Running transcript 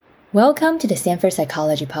Welcome to the Stanford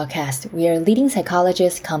Psychology Podcast, where leading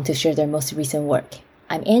psychologists come to share their most recent work.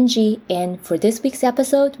 I'm Angie, and for this week's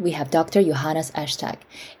episode, we have Dr. Johannes Eshtak,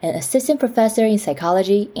 an assistant professor in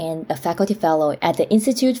psychology and a faculty fellow at the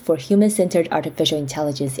Institute for Human-Centered Artificial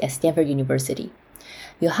Intelligence at Stanford University.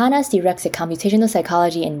 Johannes directs a computational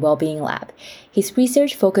psychology and well-being lab. His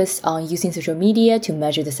research focused on using social media to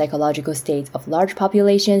measure the psychological states of large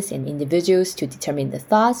populations and individuals to determine the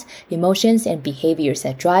thoughts, emotions, and behaviors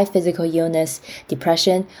that drive physical illness,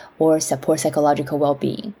 depression, or support psychological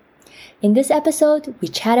well-being. In this episode, we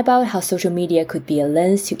chat about how social media could be a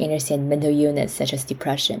lens to understand mental illness such as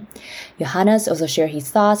depression. Johannes also shared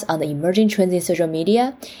his thoughts on the emerging trends in social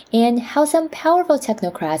media and how some powerful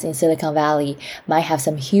technocrats in Silicon Valley might have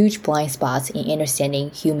some huge blind spots in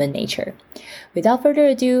understanding human nature. Without further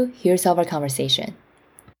ado, here's our conversation.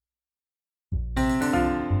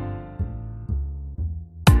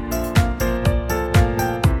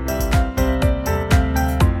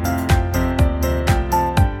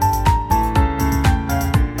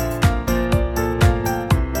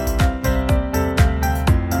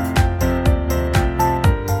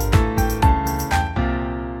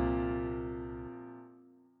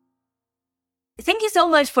 Thank you so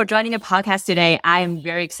much for joining the podcast today. I am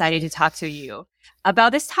very excited to talk to you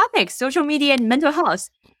about this topic, social media and mental health.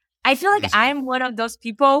 I feel like I'm one of those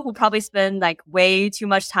people who probably spend way too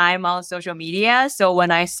much time on social media. So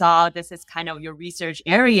when I saw this is kind of your research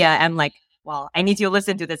area, I'm like, well, I need to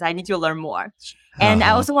listen to this. I need to learn more. And I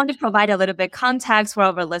also want to provide a little bit context for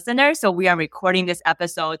our listeners. So we are recording this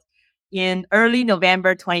episode in early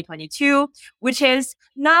November 2022, which is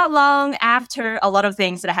not long after a lot of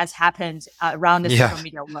things that has happened around the social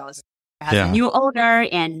media world. It has a new owner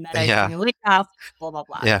and Meta is being laid off, blah, blah,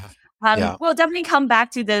 blah. We'll definitely come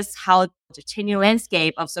back to this, how the changing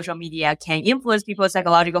landscape of social media can influence people's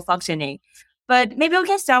psychological functioning. But maybe we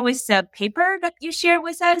can start with the paper that you shared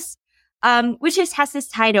with us, which has this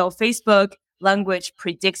title, Facebook Language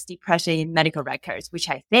Predicts Depression in Medical Records, which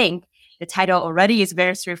I think the title already is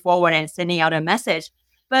very straightforward and sending out a message.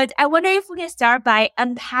 But I wonder if we can start by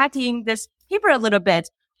unpacking this paper a little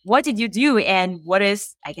bit. What did you do and what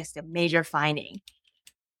is, I guess, the major finding?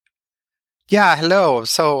 Yeah, hello. I'm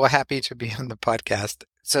so happy to be on the podcast.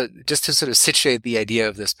 So just to sort of situate the idea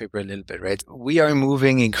of this paper a little bit, right? We are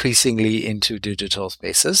moving increasingly into digital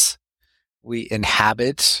spaces. We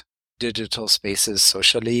inhabit digital spaces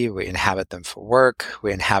socially. We inhabit them for work.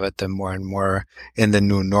 We inhabit them more and more in the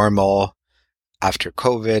new normal after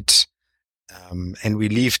COVID. And we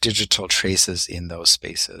leave digital traces in those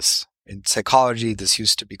spaces. In psychology, this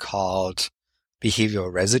used to be called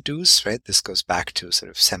behavioral residues, right? This goes back to sort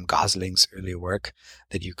of Sam Gosling's early work,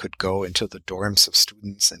 that you could go into the dorms of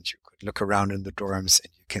students and you could look around in the dorms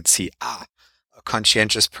and you can see, a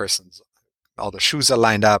conscientious person, all the shoes are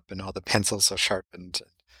lined up and all the pencils are sharpened,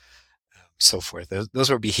 so forth. Those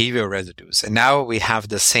were behavioral residues. And now we have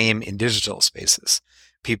the same in digital spaces.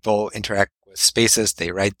 People interact with spaces,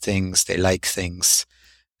 they write things, they like things,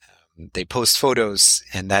 they post photos,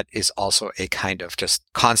 and that is also a kind of just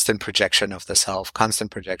constant projection of the self, constant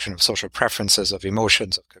projection of social preferences, of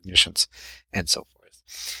emotions, of cognitions, and so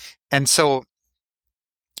forth. And so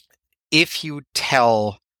if you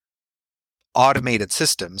tell automated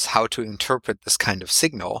systems how to interpret this kind of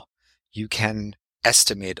signal, you can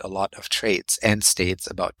estimate a lot of traits and states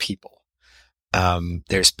about people.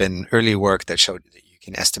 There's been early work that showed that you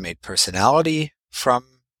can estimate personality from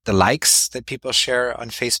the likes that people share on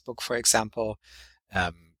Facebook, for example.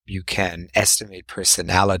 You can estimate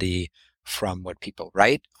personality from what people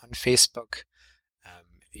write on Facebook.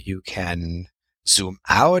 You can zoom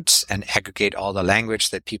out and aggregate all the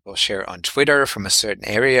language that people share on Twitter from a certain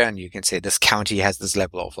area, and you can say this county has this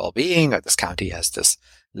level of well-being or this county has this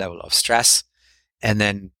level of stress. And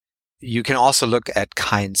then you can also look at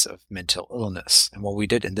kinds of mental illness. And what we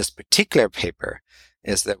did in this particular paper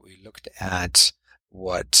is that we looked at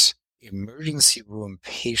what emergency room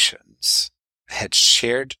patients had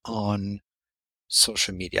shared on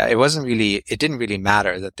social media. It didn't really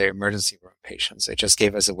matter that they're emergency room patients. It just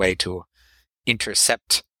gave us a way to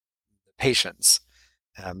intercept the patients.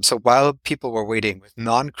 So while people were waiting with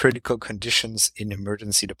non-critical conditions in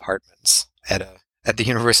emergency departments at the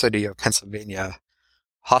University of Pennsylvania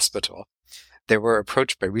hospital, they were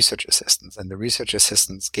approached by research assistants, and the research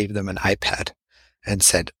assistants gave them an iPad and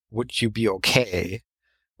said, would you be okay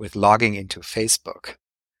with logging into Facebook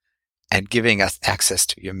and giving us access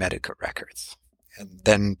to your medical records? And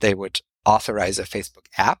then they would authorize a Facebook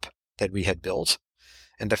app that we had built.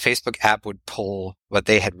 And the Facebook app would pull what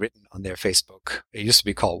they had written on their Facebook. It used to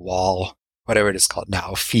be called wall, whatever it is called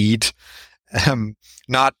now, feed.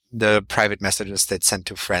 Not the private messages they'd sent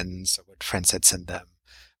to friends or what friends had sent them,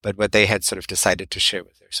 but what they had sort of decided to share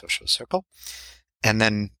with their social circle. And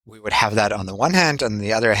then we would have that on the one hand. On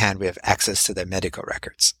the other hand, we have access to their medical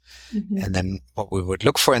records. Mm-hmm. And then what we would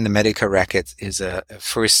look for in the medical records is a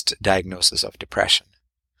first diagnosis of depression.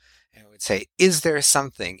 And we would say, is there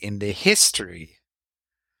something in the history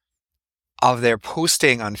of their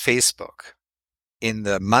posting on Facebook in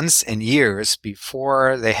the months and years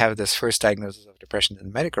before they have this first diagnosis of depression in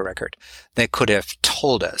the medical record that could have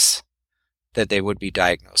told us that they would be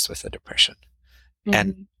diagnosed with a depression? Mm-hmm.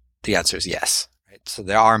 And the answer is yes. Right? So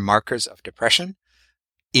there are markers of depression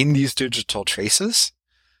in these digital traces,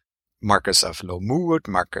 markers of low mood,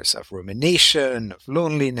 markers of rumination, of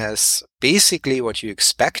loneliness, basically what you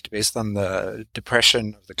expect based on the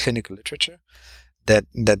depression of the clinical literature that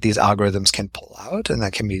these algorithms can pull out, and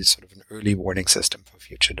that can be sort of an early warning system for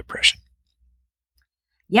future depression.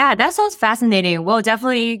 Yeah, that sounds fascinating. We'll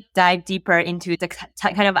definitely dive deeper into the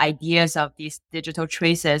kind of ideas of these digital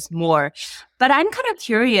traces more. But I'm kind of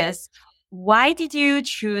curious, why did you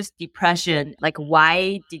choose depression? Like,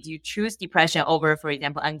 why did you choose depression over, for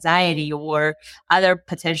example, anxiety or other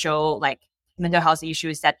potential like mental health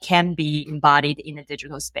issues that can be embodied in a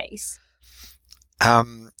digital space?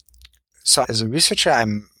 So as a researcher,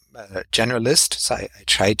 I'm a generalist. So I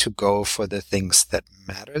try to go for the things that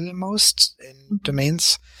matter the most in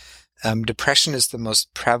domains. Depression is the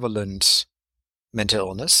most prevalent mental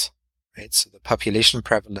illness, right? So the population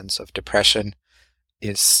prevalence of depression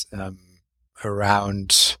is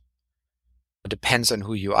around, it depends on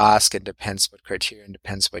who you ask, it depends what criteria, and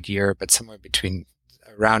depends what year, but somewhere between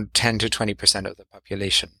around 10 to 20% of the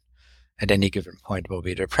population at any given point will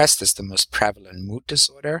be depressed. It's the most prevalent mood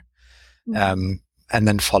disorder, and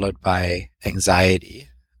then followed by anxiety.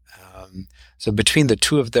 So between the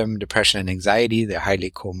two of them, depression and anxiety, they're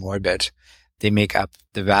highly comorbid. They make up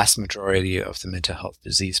the vast majority of the mental health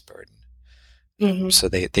disease burden. So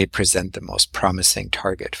they present the most promising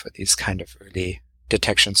target for these kind of early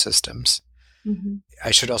detection systems.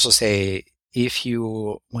 I should also say, if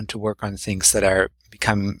you want to work on things that are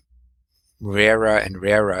become rarer and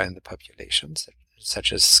rarer in the population,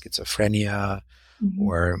 such as schizophrenia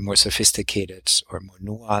or more sophisticated or more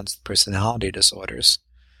nuanced personality disorders,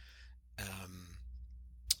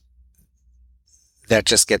 that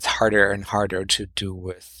just gets harder and harder to do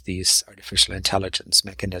with these artificial intelligence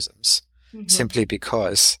mechanisms. Simply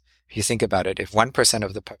because, if you think about it, if 1%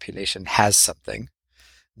 of the population has something,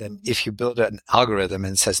 then if you build an algorithm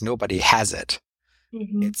and says nobody has it,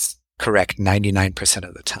 it's correct 99%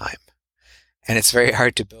 of the time. And it's very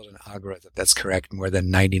hard to build an algorithm that's correct more than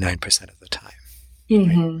 99% of the time.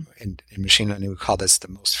 Right? In machine learning, we call this the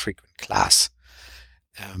most frequent class.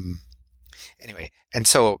 Anyway, and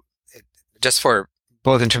so just for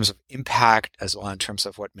both in terms of impact as well in terms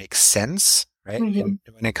of what makes sense, right? And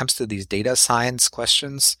when it comes to these data science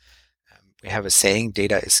questions, we have a saying,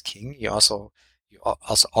 data is king. You also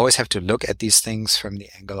always have to look at these things from the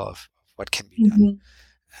angle of what can be done.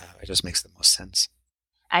 It just makes the most sense.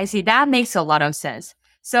 I see. That makes a lot of sense.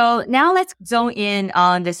 So now let's zone in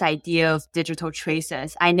on this idea of digital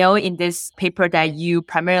traces. I know in this paper that you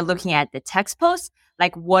primarily looking at the text posts,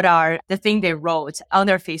 like what are the thing they wrote on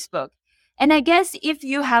their Facebook. And I guess if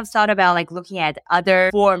you have thought about like looking at other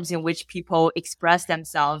forms in which people express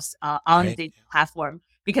themselves on the platform,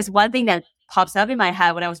 because one thing that pops up in my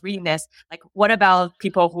head when I was reading this, like what about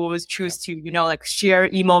people who choose to, like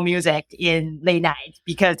share emo music in late night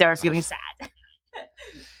because they're feeling sad?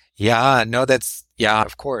 Yeah, no,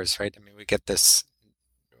 of course, right? I mean, we get this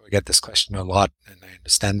question a lot, and I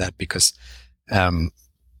understand that because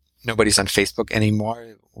nobody's on Facebook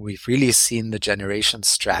anymore. We've really seen the generation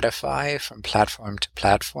stratify from platform to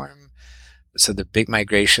platform. So the big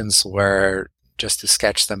migrations were, just to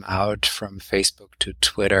sketch them out, from Facebook to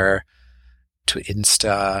Twitter, to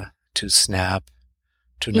Insta, to Snap,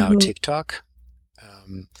 to now TikTok.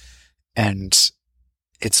 And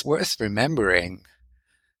it's worth remembering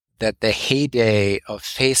that the heyday of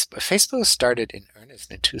Facebook started in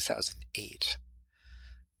earnest in 2008.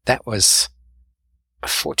 That was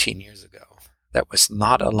 14 years ago. That was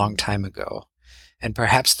not a long time ago. And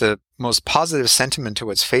perhaps the most positive sentiment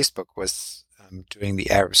towards Facebook was during the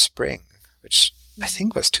Arab Spring, which I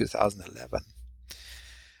think was 2011.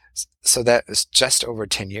 So that was just over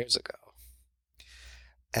 10 years ago.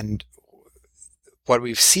 And what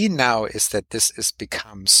we've seen now is that this has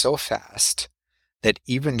become so fast that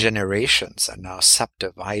even generations are now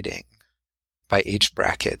subdividing by age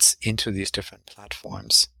brackets into these different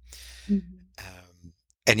platforms.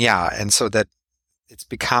 And so that it's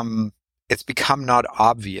become not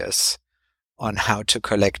obvious on how to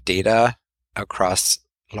collect data across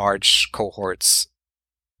large cohorts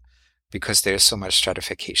because there's so much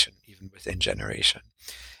stratification even within generation.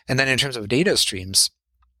 And then in terms of data streams,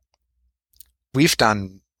 we've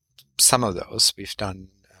done some of those. We've done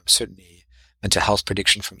certainly mental health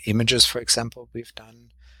prediction from images, for example, we've done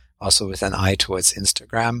also with an eye towards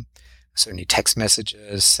Instagram, certainly text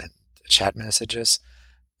messages and chat messages.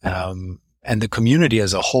 And the community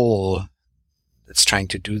as a whole that's trying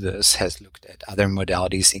to do this has looked at other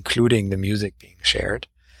modalities, including the music being shared.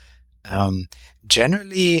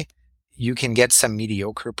 Generally, you can get some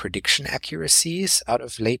mediocre prediction accuracies out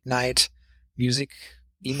of late night music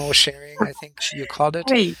emo sharing, I think you called it.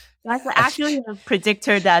 Wait, that's actually a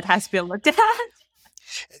predictor that has been looked at.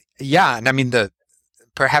 Yeah, and I mean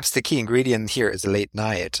perhaps the key ingredient here is late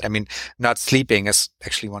night. I mean, not sleeping is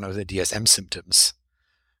actually one of the DSM symptoms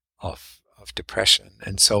of depression,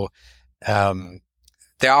 and so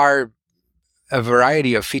there are a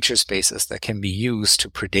variety of feature spaces that can be used to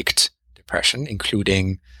predict depression,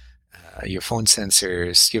 including your phone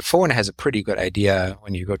sensors. Your phone has a pretty good idea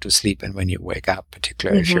when you go to sleep and when you wake up,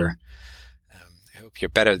 particularly if you're, I hope you're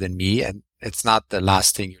better than me. And it's not the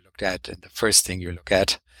last thing you looked at and the first thing you look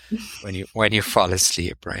at when you fall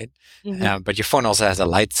asleep, right? But your phone also has a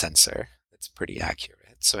light sensor that's pretty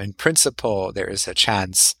accurate. So in principle, there is a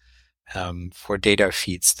chance for data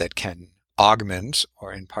feeds that can augment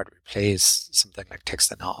or in part replace something like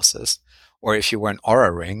text analysis. Or if you wear an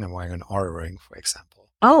Oura ring, I'm wearing an Oura ring, for example.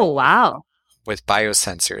 Oh, wow. With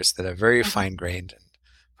biosensors that are very fine-grained. And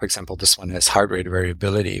for example, this one has heart rate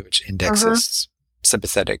variability, which indexes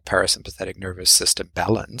sympathetic, parasympathetic nervous system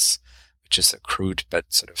balance, which is a crude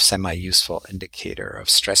but sort of semi-useful indicator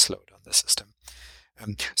of stress load on the system.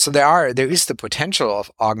 So there is the potential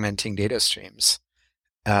of augmenting data streams.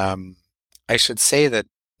 I should say that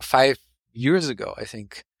 5 years ago, I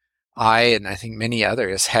think many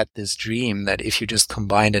others had this dream that if you just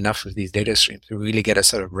combined enough of these data streams, you really get a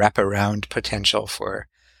sort of wraparound potential for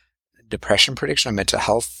depression prediction or mental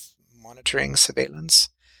health monitoring surveillance.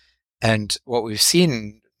 And what we've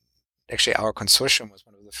seen, actually our consortium was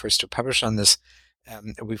one of the first to publish on this,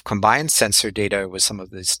 we've combined sensor data with some of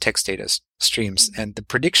these text data streams, and the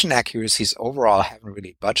prediction accuracies overall haven't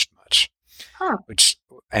really budged much.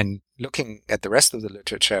 And looking at the rest of the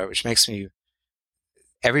literature, which makes me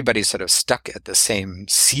everybody's sort of stuck at the same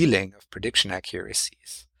ceiling of prediction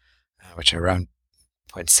accuracies, which are around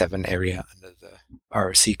 0.7 area under the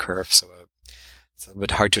ROC curve. So it's a little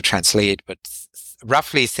bit hard to translate, but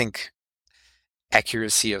roughly think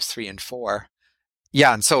accuracy of 3 and 4.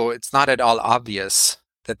 Yeah, and so it's not at all obvious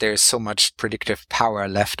that there's so much predictive power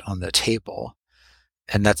left on the table.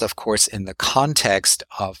 And that's, of course, in the context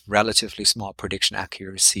of relatively small prediction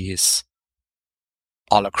accuracies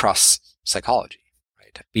all across psychology.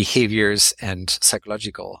 Behaviors and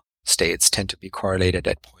psychological states tend to be correlated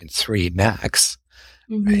at 0.3 max,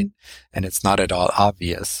 right? And it's not at all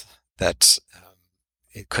obvious that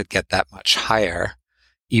it could get that much higher,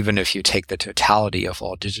 even if you take the totality of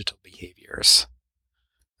all digital behaviors,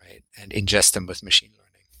 right, and ingest them with machine learning.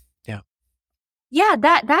 Yeah,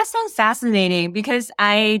 that sounds fascinating because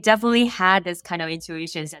I definitely had this kind of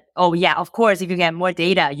intuition that, oh yeah, of course, if you get more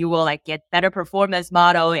data, you will like get better performance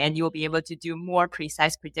model and you will be able to do more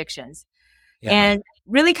precise predictions. Yeah. And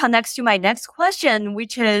really connects to my next question,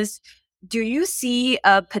 which is, do you see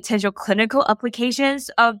potential clinical applications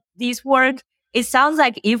of these work? It sounds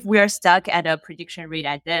like if we're stuck at a prediction rate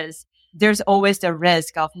at this, there's always the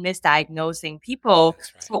risk of misdiagnosing people.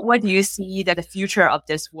 Right. So what do you see that the future of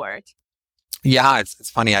this work? Yeah,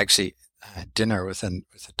 it's funny. I actually had dinner with a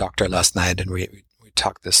doctor last night, and we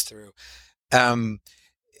talked this through.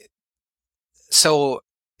 So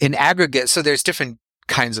in aggregate, so there's different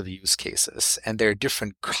kinds of use cases, and there are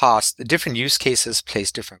different costs. The different use cases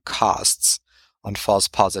place different costs on false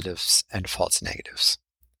positives and false negatives.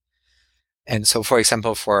 And so, for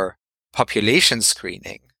example, for population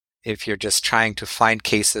screening, if you're just trying to find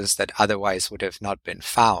cases that otherwise would have not been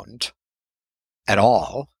found at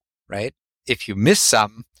all, right? If you miss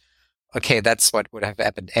some, okay, that's what would have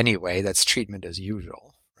happened anyway. That's treatment as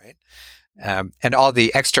usual, right? And all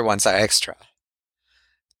the extra ones are extra.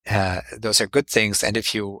 Those are good things. And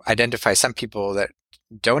if you identify some people that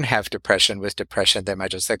don't have depression with depression, they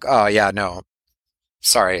might just think, oh yeah, no,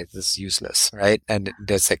 sorry, this is useless, right? And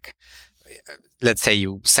there's like, let's say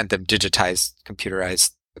you sent them digitized,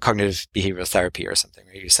 computerized cognitive behavioral therapy or something,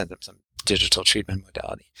 right? You send them some digital treatment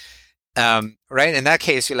modality. Right? In that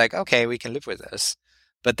case, you're like, okay, we can live with this.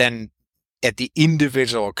 But then at the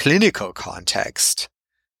individual clinical context,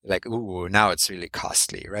 like, ooh, now it's really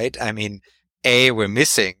costly, right? I mean, we're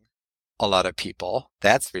missing a lot of people.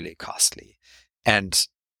 That's really costly. And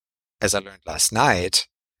as I learned last night,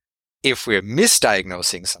 if we're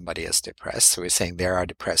misdiagnosing somebody as depressed, so we're saying they are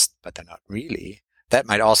depressed, but they're not really, that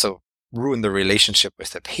might also ruin the relationship with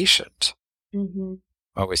the patient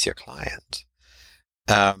or with your client.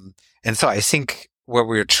 And so I think where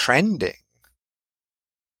we're trending,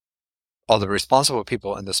 all the responsible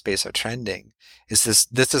people in the space are trending, is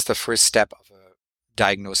this is the first step of a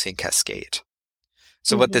diagnosing cascade.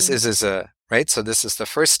 So what this is right? So this is the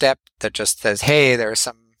first step that just says, hey, there are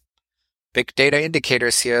some big data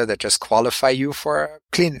indicators here that just qualify you for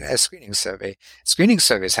a screening survey. Screening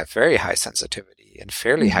surveys have very high sensitivity and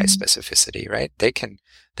fairly high specificity, right? They can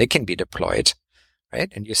be deployed,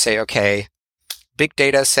 right? And you say, okay, big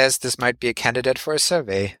data says this might be a candidate for a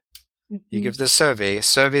survey. You give the survey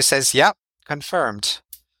says, yeah, confirmed.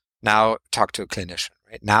 Now talk to a clinician,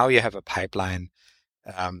 right? Now you have a pipeline.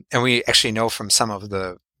 And we actually know from some of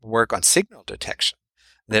the work on signal detection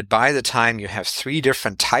that by the time you have 3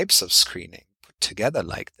 different types of screening put together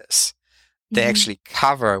like this, they actually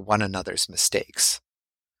cover one another's mistakes.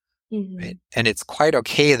 Right? And it's quite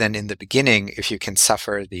okay then in the beginning if you can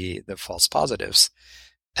suffer the false positives.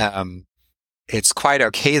 It's quite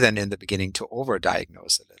okay then in the beginning to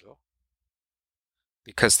overdiagnose a little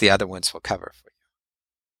because the other ones will cover for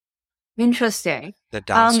you. Interesting. The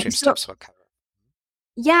downstream steps will cover.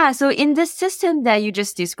 Yeah. So in this system that you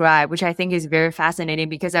just described, which I think is very fascinating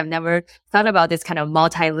because I've never thought about this kind of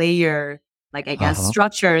multi-layer, like I guess,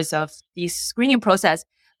 structures of the screening process.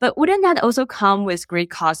 But wouldn't that also come with great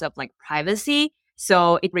cost of like privacy?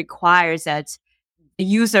 So it requires that the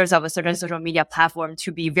users of a certain social media platform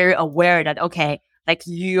to be very aware that, okay, like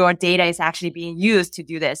your data is actually being used to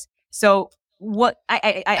do this. So what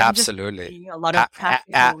I'm absolutely just seeing a lot of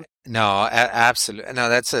practical. Absolutely.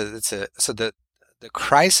 No, so the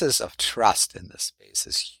crisis of trust in this space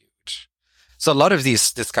is huge. So a lot of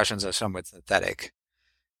these discussions are somewhat synthetic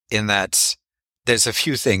in that there's a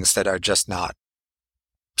few things that are just not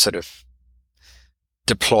sort of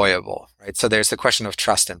deployable, right? So there's the question of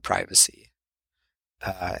trust and privacy.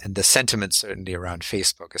 And the sentiment certainly around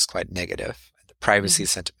Facebook is quite negative. And the privacy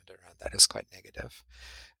sentiment around that is quite negative.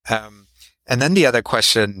 And then the other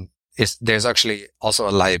question is there's actually also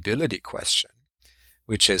a liability question,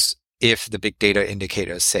 which is if the big data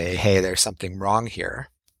indicators say, hey, there's something wrong here,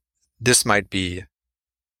 this might be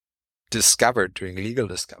discovered during legal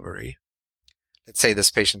discovery. Let's say this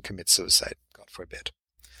patient commits suicide, God forbid.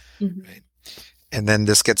 Right? And then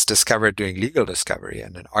this gets discovered during legal discovery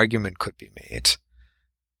and an argument could be made.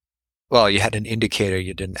 Well, you had an indicator,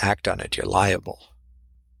 you didn't act on it, you're liable.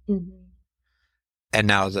 And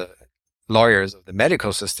now the lawyers of the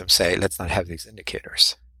medical system say, let's not have these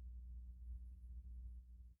indicators.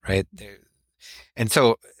 Right? And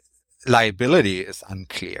so liability is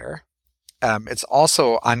unclear. It's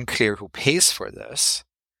also unclear who pays for this,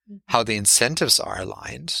 how the incentives are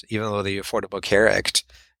aligned, even though the Affordable Care Act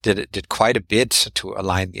did quite a bit to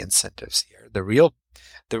align the incentives here. The real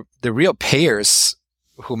payers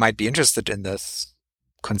who might be interested in this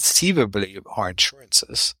conceivably are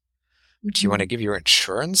insurances. Do you want to give your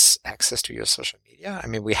insurance access to your social media? I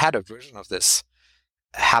mean, we had a version of this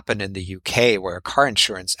happen in the UK where car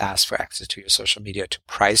insurance asked for access to your social media to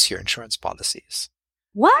price your insurance policies.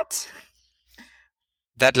 What?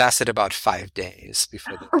 That lasted about 5 days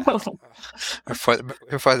before the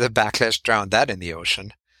backlash drowned that in the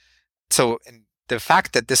ocean. So the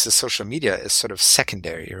fact that this is social media is sort of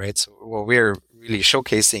secondary, right? So what we're really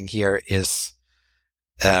showcasing here is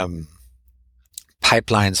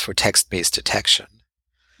pipelines for text-based detection.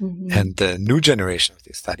 And the new generation of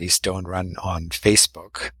these studies don't run on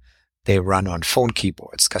Facebook. They run on phone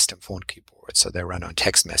keyboards, custom phone keyboards. So they run on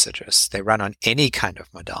text messages. They run on any kind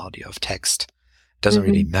of modality of text. It doesn't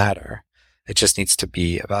really matter. It just needs to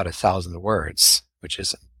be about 1,000 words, which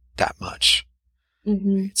isn't that much.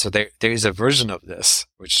 So there is a version of this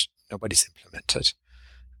which nobody's implemented.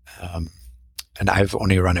 And I've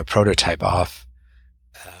only run a prototype off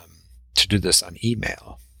to do this on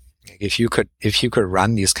email. If you could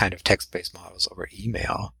run these kind of text-based models over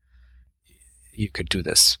email, you could do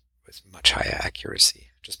this with much higher accuracy,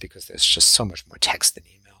 just because there's just so much more text in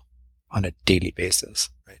email on a daily basis,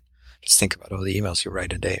 right? Just think about all the emails you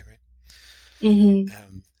write a day, right?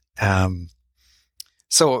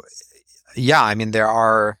 So, yeah, I mean, there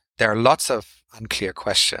are lots of unclear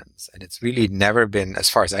questions, and it's really never been, as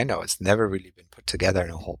far as I know, it's never really been put together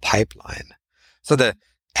in a whole pipeline. So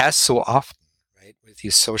as so often, right, with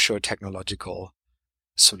these socio-technological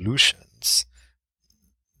solutions,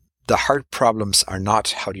 the hard problems are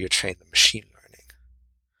not how do you train the machine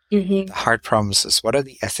learning. The hard problems is what are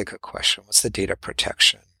the ethical questions? What's the data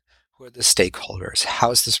protection? Who are the stakeholders?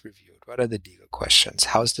 How is this reviewed? What are the legal questions?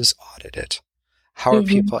 How is this audited? How are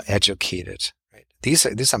people educated? Right?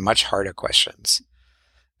 These are much harder questions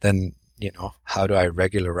than, how do I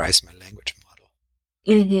regularize my language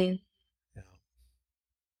model?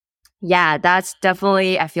 Yeah, that's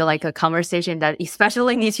definitely, I feel like, a conversation that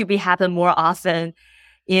especially needs to be happen more often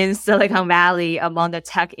in Silicon Valley among the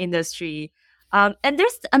tech industry. And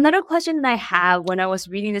there's another question that I have when I was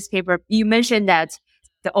reading this paper. You mentioned that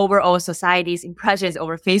the overall society's impressions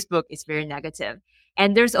over Facebook is very negative.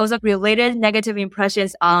 And there's also related negative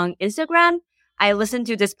impressions on Instagram. I listened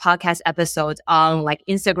to this podcast episode on like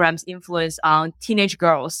Instagram's influence on teenage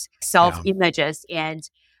girls' self-images and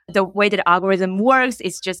the way that the algorithm works,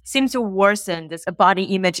 it just seems to worsen this body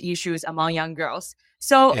image issues among young girls.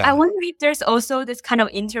 So I wonder if there's also this kind of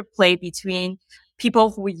interplay between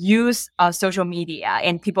people who use social media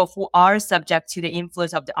and people who are subject to the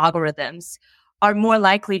influence of the algorithms are more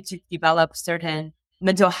likely to develop certain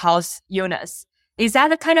mental health illness. Is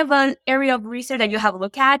that a kind of an area of research that you have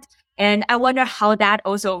looked at? And I wonder how that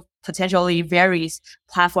also potentially varies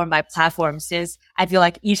platform by platform, since I feel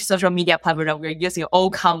like each social media platform that we're using all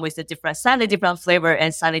come with a slightly different flavor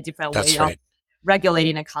and slightly different way of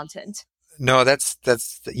regulating the content. No, that's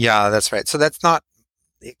right. So that's not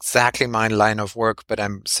exactly my line of work, but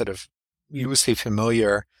I'm sort of loosely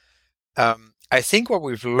familiar. I think what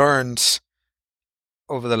we've learned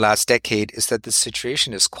over the last decade is that the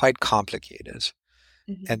situation is quite complicated.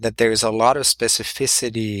 And that there's a lot of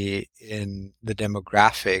specificity in the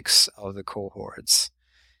demographics of the cohorts.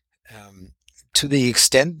 To the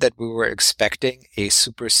extent that we were expecting a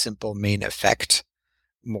super simple main effect,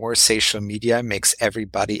 more social media makes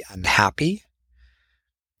everybody unhappy,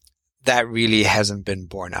 that really hasn't been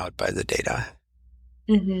borne out by the data.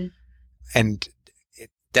 And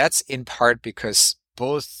that's in part because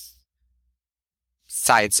both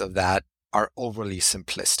sides of that are overly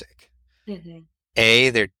simplistic.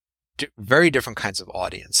 They're very different kinds of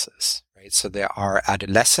audiences, right? So there are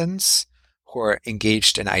adolescents who are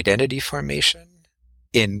engaged in identity formation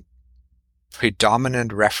in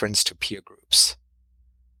predominant reference to peer groups,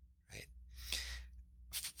 right?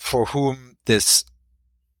 For whom this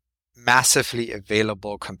massively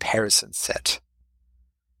available comparison set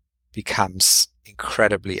becomes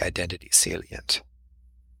incredibly identity salient,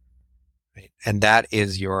 right? And that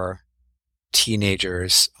is your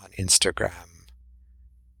teenagers on Instagram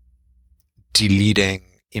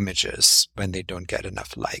deleting images when they don't get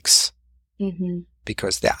enough likes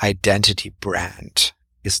because their identity brand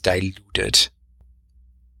is diluted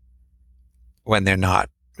when they're not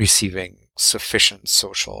receiving sufficient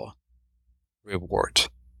social reward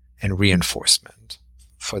and reinforcement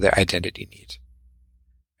for their identity need.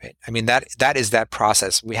 Right? I mean, that is that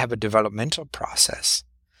process. We have a developmental process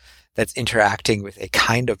that's interacting with a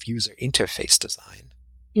kind of user interface design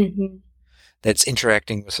that's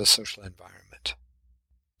interacting with a social environment.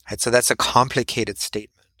 Right? So that's a complicated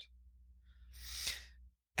statement.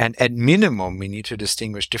 And at minimum, we need to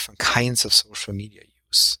distinguish different kinds of social media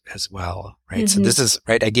use as well, right? So this is,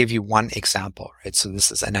 right, I gave you one example, right? So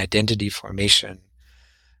this is an identity formation,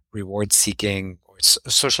 reward seeking, or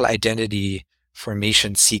social identity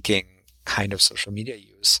formation seeking kind of social media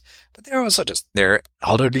use. But there are also there are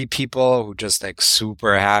elderly people who just like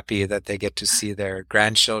super happy that they get to see their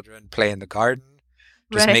grandchildren play in the garden.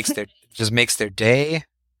 Just makes their day,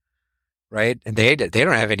 right? And they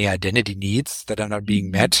don't have any identity needs that are not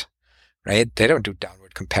being met, right? They don't do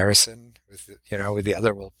downward comparison with the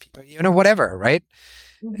other world people, whatever, right?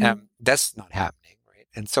 That's not happening, right?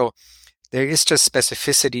 And so there is just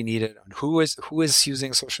specificity needed on who is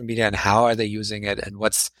using social media and how are they using it and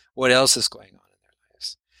what else is going on in their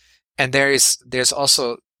lives. And there's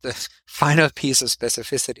also the final piece of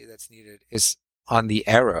specificity that's needed is on the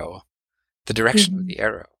arrow, the direction of the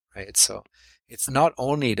arrow, right? So it's not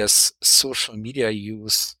only does social media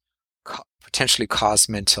use potentially cause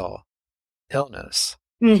mental illness,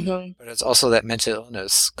 but it's also that mental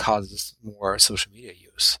illness causes more social media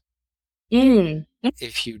use.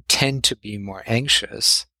 If you tend to be more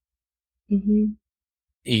anxious,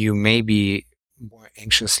 you may be more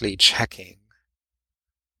anxiously checking,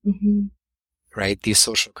 right, these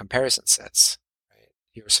social comparison sets. Right?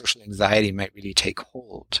 Your social anxiety might really take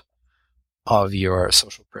hold of your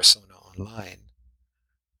social persona online,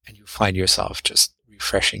 and you find yourself just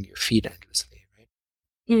refreshing your feed endlessly,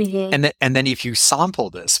 right? And then if you sample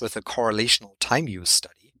this with a correlational time use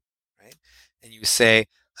study, right, and you say,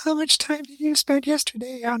 how much time did you spend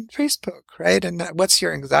yesterday on Facebook, right? And what's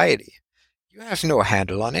your anxiety? You have no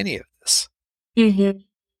handle on any of this, right?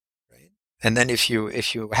 And then if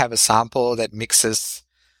you have a sample that mixes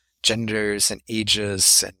genders and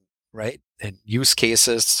ages and right and use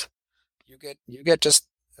cases, you get just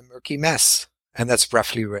a murky mess. And that's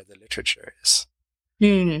roughly where the literature is.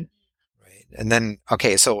 Hmm. Right. And then,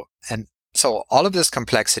 okay, so all of this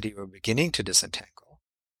complexity we're beginning to disentangle.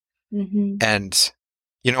 Mm-hmm. And,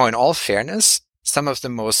 in all fairness, some of the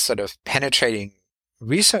most sort of penetrating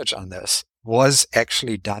research on this was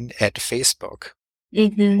actually done at Facebook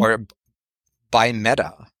Mm-hmm. or by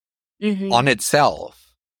Meta Mm-hmm. on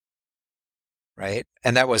itself. Right.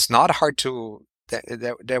 And that was not hard to,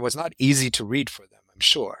 that was not easy to read for them, I'm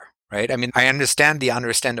sure. Right. I mean, I understand the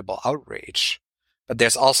understandable outrage, but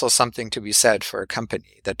there's also something to be said for a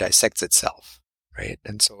company that dissects itself. Right.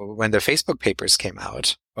 And so when the Facebook papers came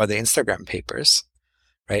out or the Instagram papers,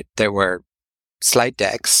 right, there were slide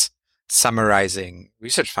decks summarizing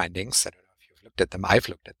research findings. I don't know if you've looked at them. I've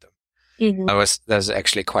looked at them. Mm-hmm. That was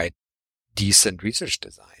actually quite decent research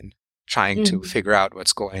design, trying to figure out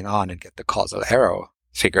what's going on and get the causal arrow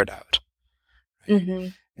figured out. Right? Mm-hmm.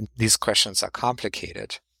 And these questions are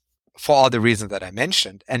complicated for all the reasons that I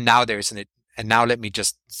mentioned. And now and now let me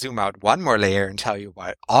just zoom out one more layer and tell you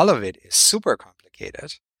why all of it is super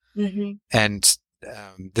complicated. Mm-hmm. And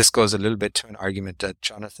this goes a little bit to an argument that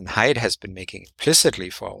Jonathan Haidt has been making implicitly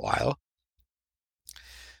for a while.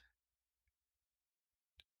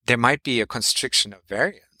 There might be a constriction of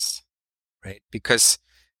variance, right? Because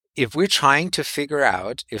if we're trying to figure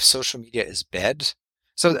out if social media is bad,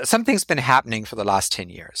 so something's been happening for the last 10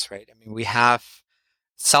 years, right? I mean, we have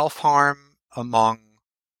self-harm among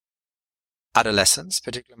adolescents,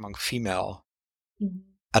 particularly among female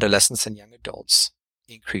adolescents and young adults,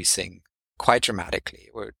 increasing quite dramatically.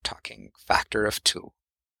 We're talking factor of 2.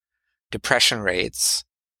 Depression rates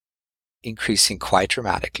increasing quite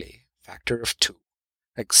dramatically, factor of 2.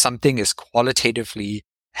 Like something is qualitatively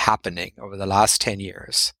happening over the last 10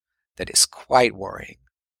 years that is quite worrying.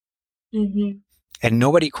 Mm-hmm. And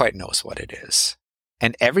nobody quite knows what it is.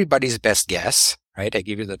 And everybody's best guess, right? I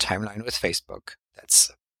give you the timeline with Facebook.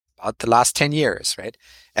 That's about the last 10 years, right?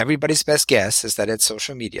 Everybody's best guess is that it's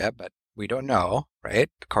social media, but we don't know, right?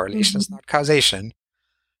 Correlation is not causation,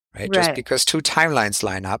 right? Just because 2 timelines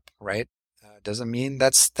line up, right? Doesn't mean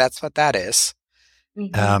that's what that is.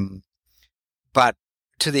 Mm-hmm. But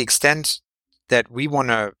to the extent that we want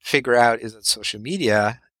to figure out is it social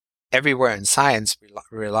media, everywhere in science we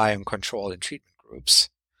rely on control and treatment groups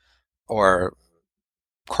or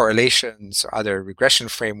correlations or other regression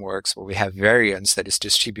frameworks where we have variance that is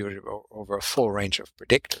distributed over a full range of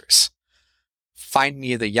predictors. Find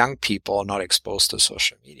me the young people not exposed to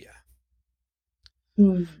social media,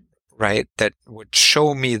 right? That would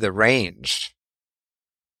show me the range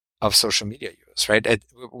of social media use, right?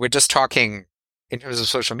 We're just talking, in terms of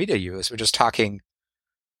social media use, we're just talking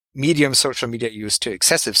medium social media use to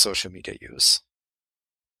excessive social media use.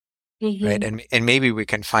 Right. And maybe we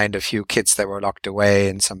can find a few kids that were locked away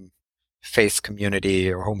in some faith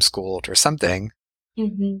community or homeschooled or something.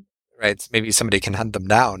 Right. Maybe somebody can hunt them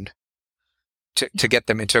down to get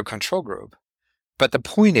them into a control group. But the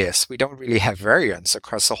point is, we don't really have variance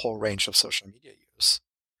across the whole range of social media use.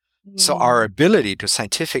 So our ability to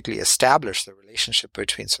scientifically establish the relationship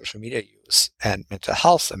between social media use and mental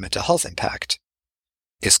health impact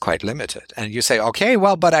is quite limited. And you say, okay,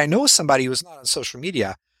 well, but I know somebody who's not on social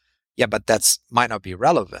media. Yeah, but might not be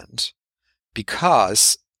relevant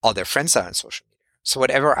because all their friends are on social media. So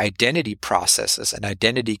whatever identity processes and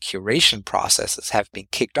identity curation processes have been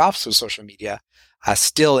kicked off through social media are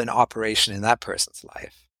still in operation in that person's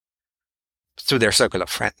life through their circle of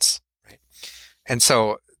friends, right? And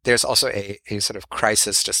so there's also a sort of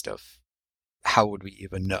crisis just of how would we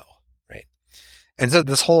even know, right? And so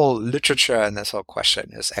this whole literature and this whole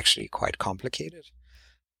question is actually quite complicated.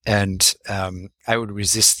 And I would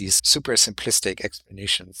resist these super simplistic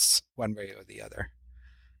explanations one way or the other.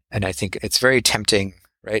 And I think it's very tempting,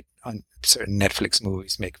 right? On certain Netflix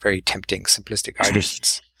movies make very tempting simplistic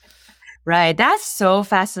arguments. Right. That's so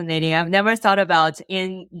fascinating. I've never thought about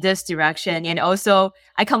in this direction. And also,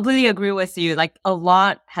 I completely agree with you. Like a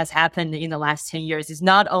lot has happened in the last 10 years. It's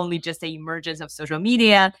not only just the emergence of social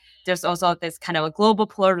media. There's also this kind of a global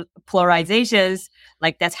polarizations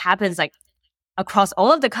like that happens like across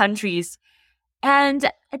all of the countries. And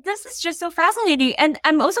this is just so fascinating. And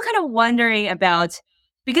I'm also kind of wondering about,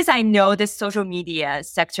 because I know this social media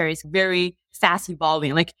sector is very fast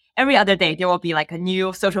evolving. Like every other day, there will be like a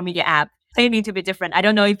new social media app claiming to be different. I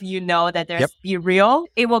don't know if you know that there's Be Real.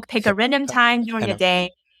 It will pick a random time during the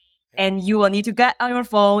day and you will need to get on your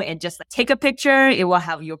phone and just like, take a picture. It will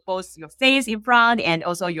have both your face in front and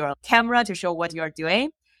also your camera to show what you're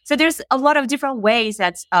doing. So there's a lot of different ways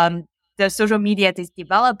that the social media is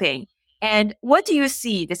developing. And what do you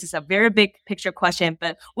see? This is a very big picture question,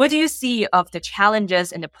 but what do you see of the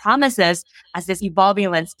challenges and the promises as this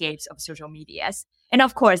evolving landscapes of social medias? And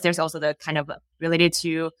of course, there's also the kind of related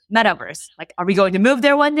to metaverse. Like, are we going to move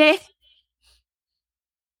there one day?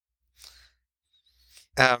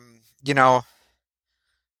 You know,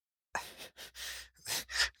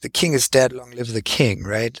 the king is dead, long live the king,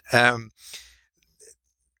 right?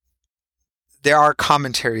 There are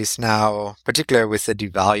commentaries now, particularly with the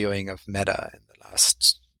devaluing of Meta in the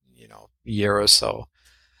last, year or so,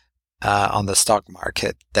 on the stock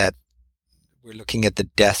market, that we're looking at the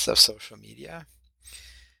death of social media.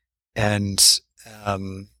 And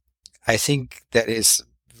I think that is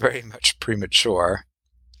very much premature.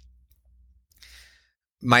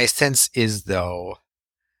 My sense is, though,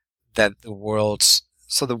 that the world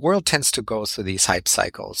tends to go through these hype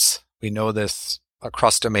cycles. We know this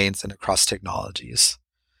across domains and across technologies.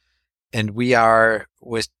 And I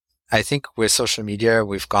think with social media,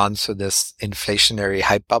 we've gone through this inflationary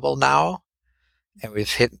hype bubble now, and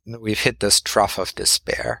we've hit this trough of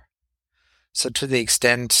despair. So to the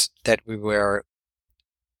extent that we were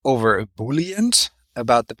over ebullient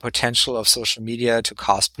about the potential of social media to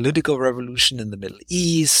cause political revolution in the Middle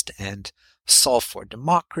East and solve for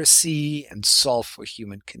democracy and solve for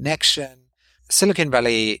human connection, Silicon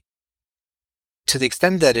Valley, to the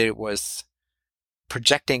extent that it was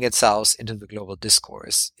projecting itself into the global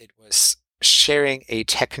discourse, it was sharing a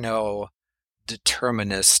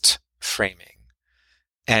techno-determinist framing.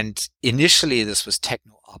 And initially, this was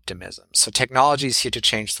techno-optimism. So technology is here to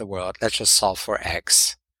change the world. Let's just solve for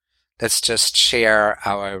X. Let's just share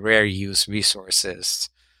our rare use resources,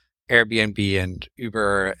 Airbnb and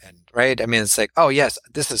Uber, and right? I mean, it's like, oh yes,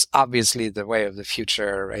 this is obviously the way of the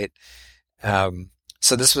future, right?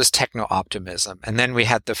 So this was techno-optimism. And then we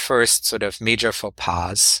had the first sort of major faux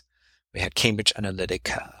pas. We had Cambridge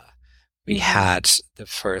Analytica. We had the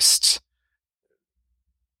first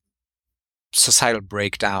societal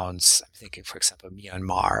breakdowns. I'm thinking, for example,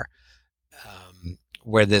 Myanmar,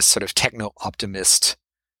 where this sort of techno-optimist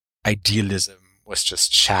idealism was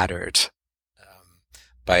just shattered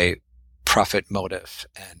by profit motive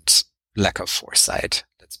and lack of foresight,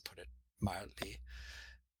 let's put it mildly.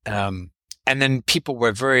 And then people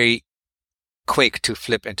were very quick to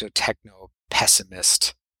flip into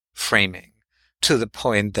techno-pessimist framing, to the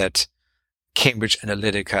point that Cambridge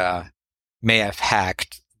Analytica may have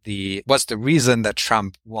hacked was the reason that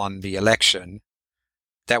Trump won the election.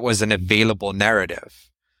 That was an available narrative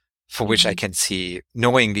for which I can see,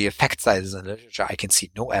 knowing the effect sizes in the literature, I can see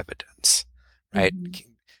no evidence, right?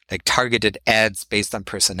 Like targeted ads based on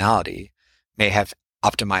personality may have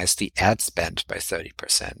optimized the ad spend by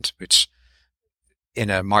 30%, which in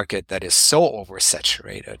a market that is so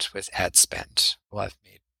oversaturated with ad spend will have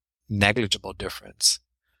made negligible difference,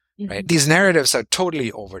 right? These narratives are totally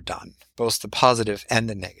overdone, both the positive and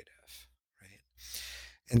the negative, right?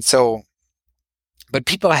 And so, but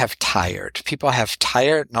people have tired. People have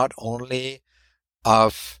tired not only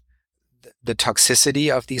of the toxicity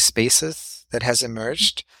of these spaces that has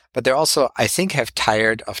emerged, but they're also, I think, have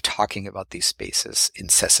tired of talking about these spaces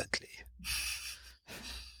incessantly.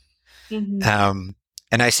 And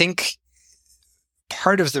I think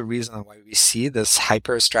part of the reason why we see this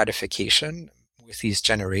hyper stratification with these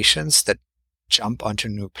generations that jump onto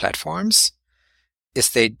new platforms is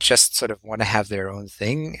they just sort of want to have their own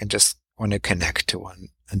thing and just want to connect to one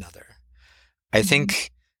another. I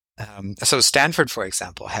think, so Stanford, for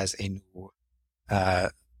example, has a new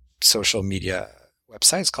social media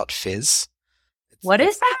website. It's called Fizz. What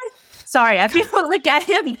is that? Sorry, I feel like I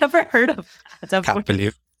have never heard of that.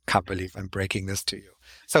 Can't believe I'm breaking this to you.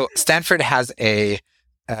 So Stanford has a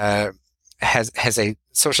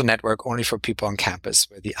social network only for people on campus,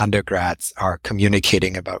 where the undergrads are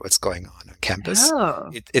communicating about what's going on campus.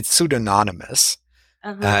 Oh. It's pseudonymous.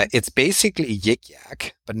 It's basically Yik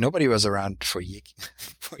Yak, but nobody was around for Yik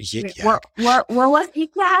Yak. What was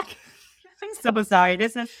Yik Yak? I'm so sorry.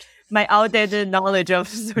 This is my outdated knowledge of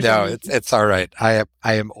social media. It's all right. I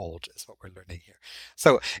am old, is what we're learning here.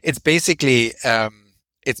 So it's basically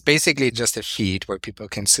just a feed where people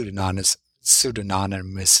can pseudonymously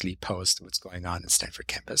post what's going on in Stanford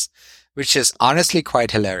campus, which is honestly quite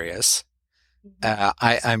hilarious.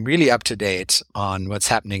 I'm really up to date on what's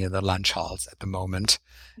happening in the lunch halls at the moment,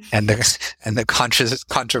 and the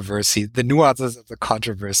controversy, the nuances of the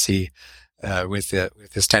controversy with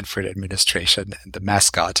the Stanford administration and the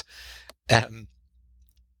mascot.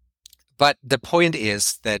 But the point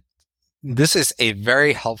is that this is a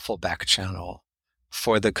very helpful back channel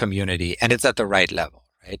for the community, and it's at the right level,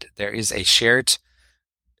 right? There is a shared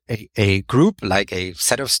a group, like a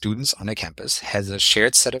set of students on a campus, has a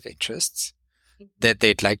shared set of interests that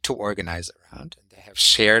they'd like to organize around. And they have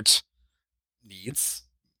shared needs,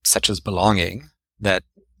 such as belonging, that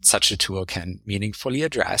such a tool can meaningfully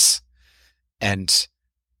address. And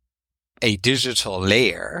a digital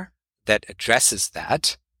layer that addresses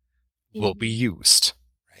that will be used,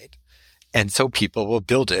 right? And so people will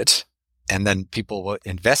build it, and then people will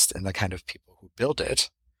invest in the kind of people who build it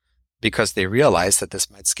because they realize that this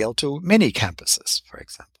might scale to many campuses, for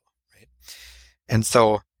example, right? And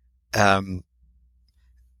so I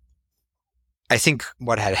think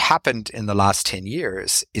what had happened in the last 10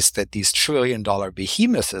 years is that these trillion-dollar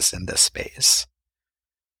behemoths in this space,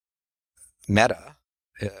 Meta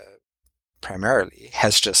primarily,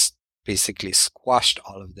 has just basically squashed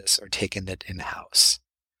all of this or taken it in-house.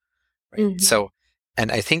 Right? So,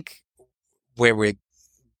 and I think where we're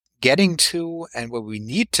getting to and where we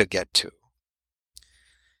need to get to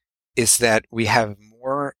is that we have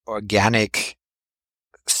more organic,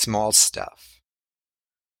 small stuff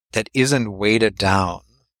that isn't weighted down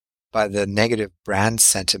by the negative brand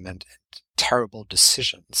sentiment and terrible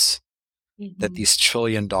decisions that these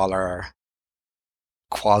trillion-dollar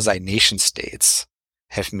quasi-nation states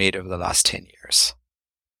have made over the last 10 years.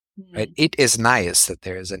 Right? It is nice that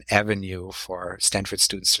there is an avenue for Stanford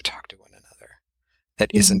students to talk to one another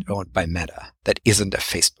that isn't owned by Meta, that isn't a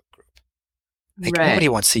Facebook group. Like nobody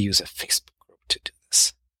wants to use a Facebook group to do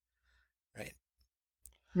this. Right?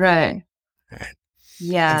 Right.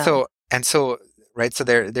 Yeah. And so, right. So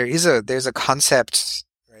there's a concept,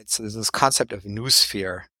 right? So there's this concept of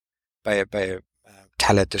noosphere by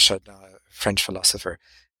Khaled Deschamps, a French philosopher,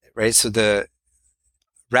 right? So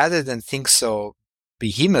rather than think so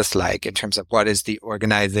behemoth-like in terms of what is the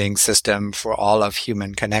organizing system for all of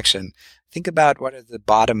human connection, think about what are the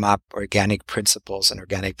bottom-up organic principles and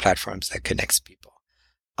organic platforms that connects people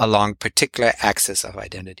along particular axis of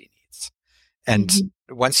identity needs. And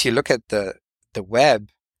once you look at the web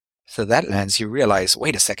through that lens, you realize,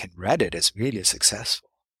 wait a second, Reddit is really successful.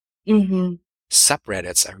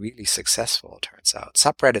 Subreddits are really successful, it turns out.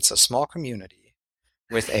 Subreddit's a small community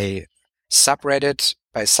with a subreddit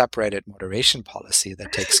by subreddit moderation policy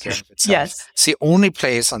that takes care of itself. Yes. It's the only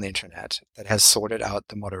place on the internet that has sorted out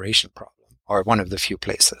the moderation problem, or one of the few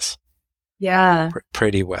places. Yeah.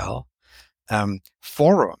 Pretty well.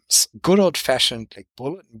 Forums, good old-fashioned like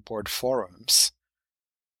bulletin board forums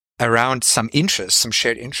around some interest, some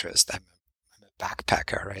shared interest. I'm a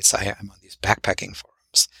backpacker, right? So I'm on these backpacking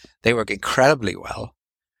forums. They work incredibly well.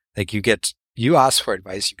 Like you ask for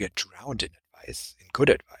advice, you get drowned in advice, in good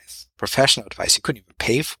advice, professional advice you couldn't even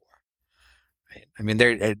pay for. Right? I mean,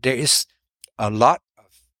 there is a lot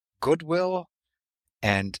of goodwill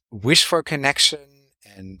and wish for connection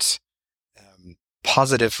and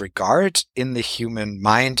positive regard in the human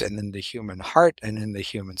mind and in the human heart and in the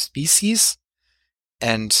human species.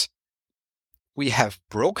 And we have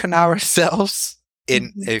broken ourselves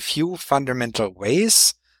in a few fundamental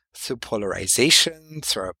ways through polarization,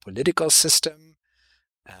 through our political system,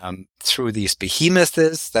 through these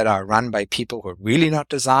behemoths that are run by people who are really not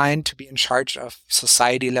designed to be in charge of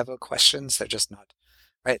society level questions. They're just not,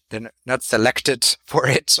 right? They're not selected for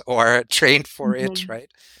it or trained for it,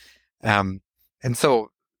 right? And so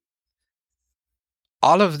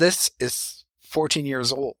all of this is 14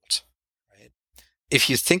 years old, right? If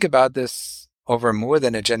you think about this over more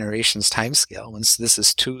than a generation's timescale, once this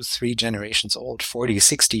is 2-3 generations old, 40,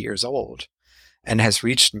 60 years old, and has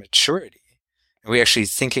reached maturity, and we're actually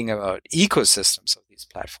thinking about ecosystems of these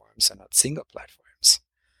platforms and not single platforms,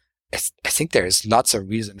 I think there is lots of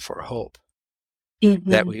reason for hope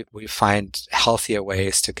that we find healthier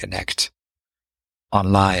ways to connect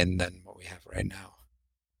online than what we have right now.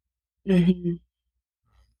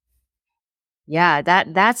 Yeah,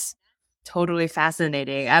 that's totally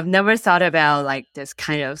fascinating. I've never thought about like this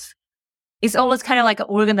kind of, it's almost kind of like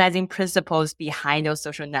organizing principles behind those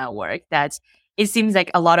social network that it seems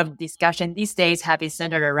like a lot of discussion these days have been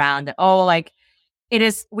centered around, let's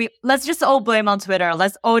just all blame on Twitter.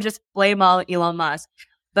 Let's all just blame on Elon Musk.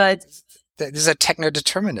 But there's a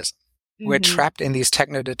techno-determinism. We're trapped in these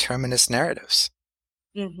techno-determinist narratives.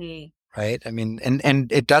 Right? I mean,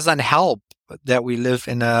 and it doesn't help that we live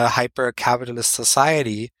in a hyper-capitalist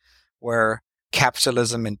society where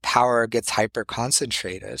capitalism and power gets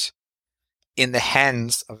hyper-concentrated in the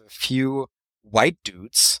hands of a few white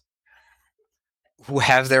dudes who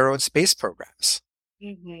have their own space programs.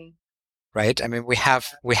 Right? I mean, we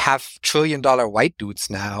have trillion-dollar white dudes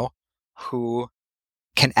now who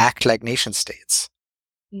can act like nation states.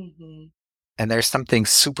 And there's something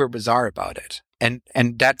super bizarre about it. And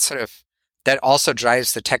that sort of that also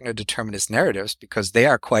drives the techno-determinist narratives because they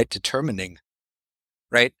are quite determining,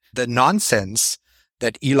 right? The nonsense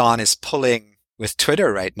that Elon is pulling with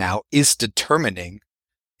Twitter right now is determining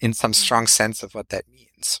in some strong sense of what that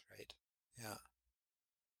means, right? Yeah.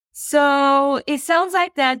 So it sounds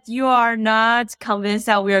like that you are not convinced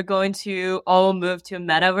that we are going to all move to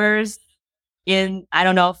metaverse in, I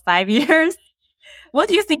don't know, 5 years. What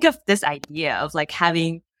do you think of this idea of like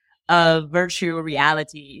having a virtual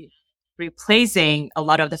reality replacing a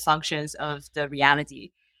lot of the functions of the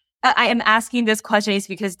reality? I am asking this question is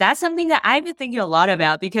because that's something that I've been thinking a lot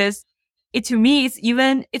about because to me,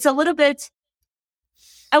 it's a little bit,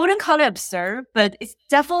 I wouldn't call it absurd, but it's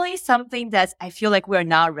definitely something that I feel like we're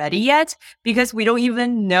not ready yet because we don't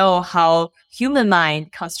even know how human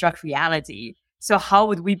mind construct reality. So how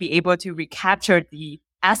would we be able to recapture the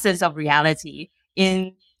essence of reality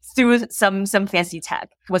through some fancy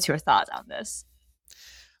tech? What's your thought on this?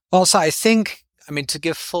 Well, so I think, to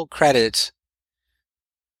give full credit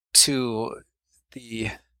to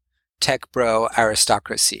the tech bro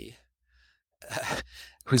aristocracy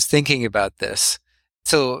who's thinking about this.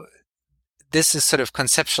 So this is sort of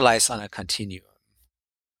conceptualized on a continuum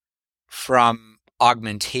from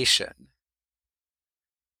augmentation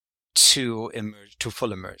to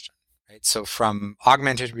full immersion, right? So from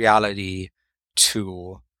augmented reality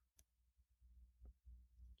to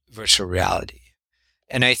virtual reality.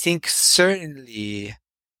 And I think certainly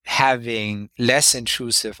having less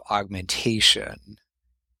intrusive augmentation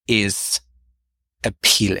is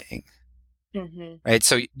appealing. Mm-hmm. Right?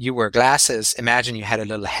 So you wear glasses. Imagine you had a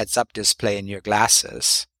little heads-up display in your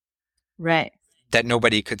glasses. Right. That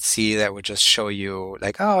nobody could see, that would just show you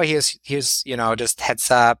like, oh, here's just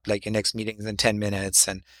heads up, like your next meeting is in 10 minutes.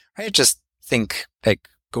 And right, just think like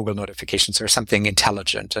Google notifications or something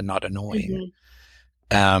intelligent and not annoying.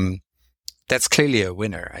 Mm-hmm. That's clearly a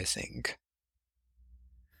winner, I think.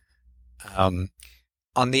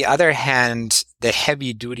 On the other hand, the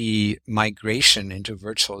heavy-duty migration into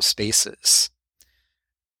virtual spaces,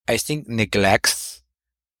 I think, neglects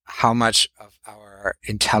how much of our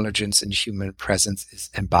intelligence and human presence is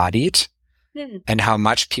embodied and how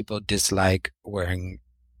much people dislike wearing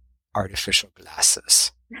artificial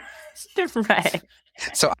glasses. Right.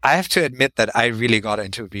 So I have to admit that I really got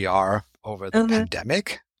into VR over the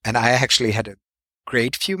pandemic, and I actually had a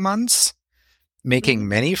great few months making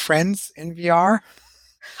many friends in VR.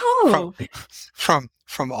 Oh.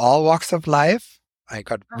 From all walks of life. I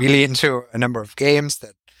got really into a number of games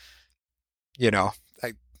that,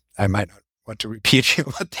 I might not want to repeat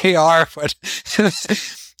what they are, but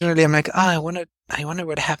generally I'm like, I wonder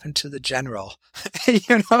what happened to the general.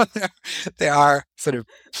 There are sort of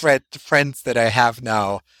friends that I have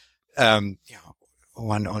now.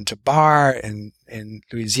 One owned a bar in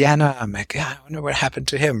Louisiana. I'm like, I wonder what happened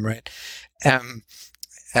to him, right? And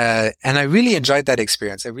I really enjoyed that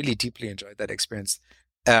experience. I really deeply enjoyed that experience.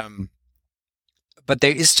 But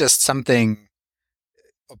there is just something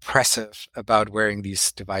oppressive about wearing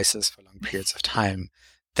these devices for long periods of time.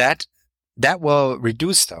 That will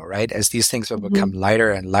reduce though, right? As these things will become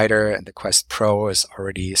lighter and lighter, and the Quest Pro is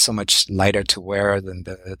already so much lighter to wear than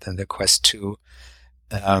the Quest 2.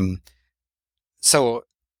 So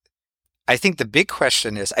I think the big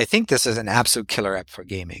question is, I think this is an absolute killer app for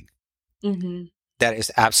gaming. Mm-hmm. That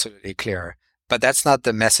is absolutely clear. But that's not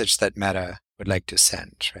the message that Meta would like to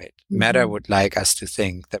send, right? Mm-hmm. Meta would like us to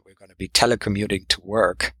think that we're going to be telecommuting to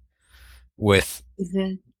work with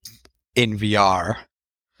in VR.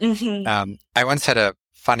 Mm-hmm. I once had a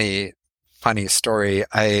funny story.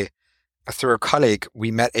 Through a colleague, we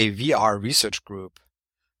met a VR research group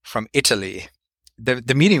from Italy.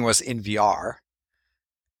 The meeting was in VR.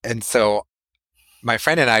 And so my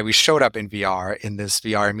friend and I, we showed up in VR in this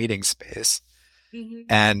VR meeting space. Mm-hmm.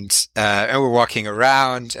 And we're walking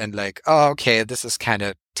around and like, oh, okay, this is kind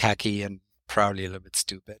of tacky and probably a little bit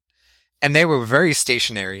stupid. And they were very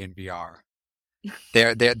stationary in VR.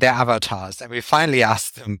 They're avatars. And we finally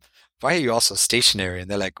asked them, why are you also stationary? And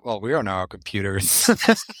they're like, well, we're on our computers.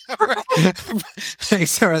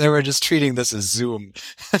 So they were just treating this as Zoom.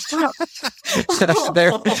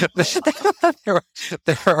 There were,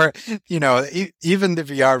 even the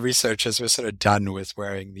VR researchers were sort of done with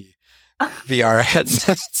wearing the VR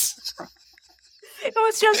headsets. It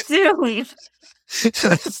was just Zoom.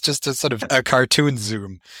 It's just a sort of a cartoon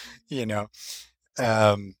Zoom,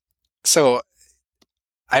 So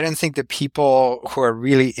I don't think the people who are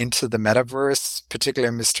really into the metaverse,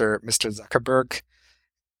 particularly Mr. Zuckerberg,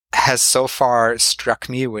 has so far struck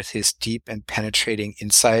me with his deep and penetrating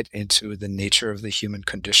insight into the nature of the human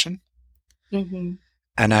condition. Mm-hmm.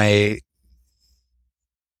 And I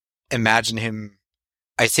imagine him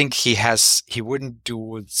I think he wouldn't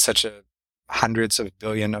do such a hundreds of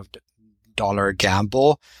billion of dollar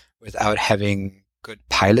gamble without having good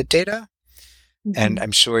pilot data. Mm-hmm. And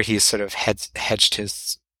I'm sure he's sort of hedged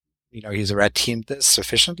his, he's red teamed this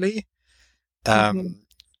sufficiently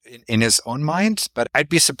in his own mind. But I'd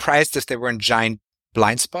be surprised if there weren't giant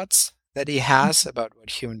blind spots that he has about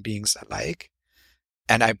what human beings are like.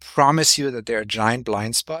 And I promise you that there are giant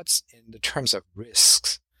blind spots in the terms of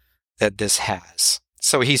risks that this has.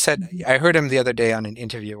 So he said, I heard him the other day on an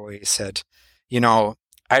interview where he said,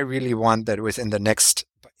 I really want that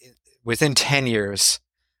within 10 years,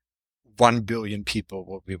 1 billion people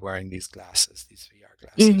will be wearing these glasses, these VR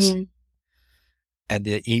glasses. Mm-hmm. And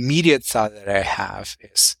the immediate thought that I have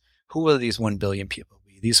is, who will these 1 billion people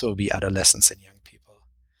be? These will be adolescents and young people.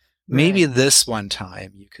 Right. Maybe this one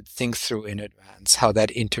time you could think through in advance how that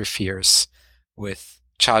interferes with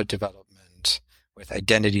child development, with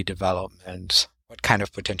identity development, what kind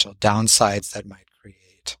of potential downsides that might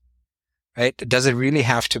create, right? Does it really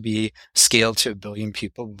have to be scaled to 1 billion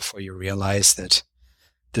people before you realize that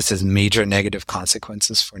this has major negative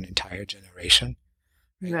consequences for an entire generation?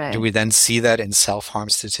 Right. Do we then see that in self-harm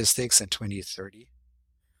statistics in 2030?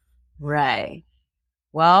 Right.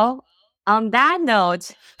 Well, on that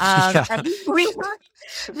note, we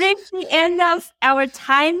reached the end of our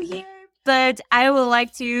time here, but I would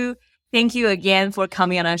like to thank you again for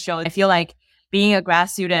coming on our show. I feel like being a grad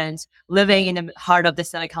student, living in the heart of the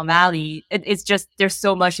Silicon Valley, it's just, there's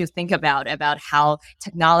so much to think about how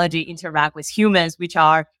technology interact with humans, which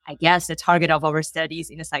are, I guess, the target of our studies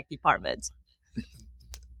in the psych department.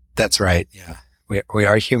 That's right. Yeah. We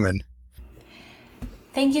are human.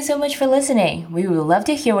 Thank you so much for listening. We would love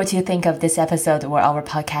to hear what you think of this episode or our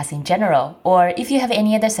podcast in general. Or if you have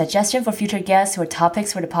any other suggestion for future guests or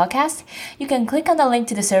topics for the podcast, you can click on the link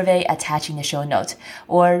to the survey attached in the show note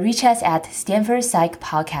or reach us at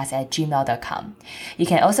stanfordpsychpodcast@gmail.com. You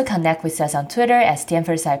can also connect with us on Twitter at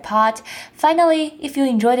stanfordpsychpod. Finally, if you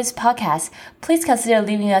enjoy this podcast, please consider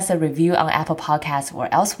leaving us a review on Apple Podcasts or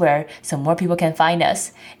elsewhere so more people can find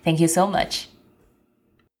us. Thank you so much.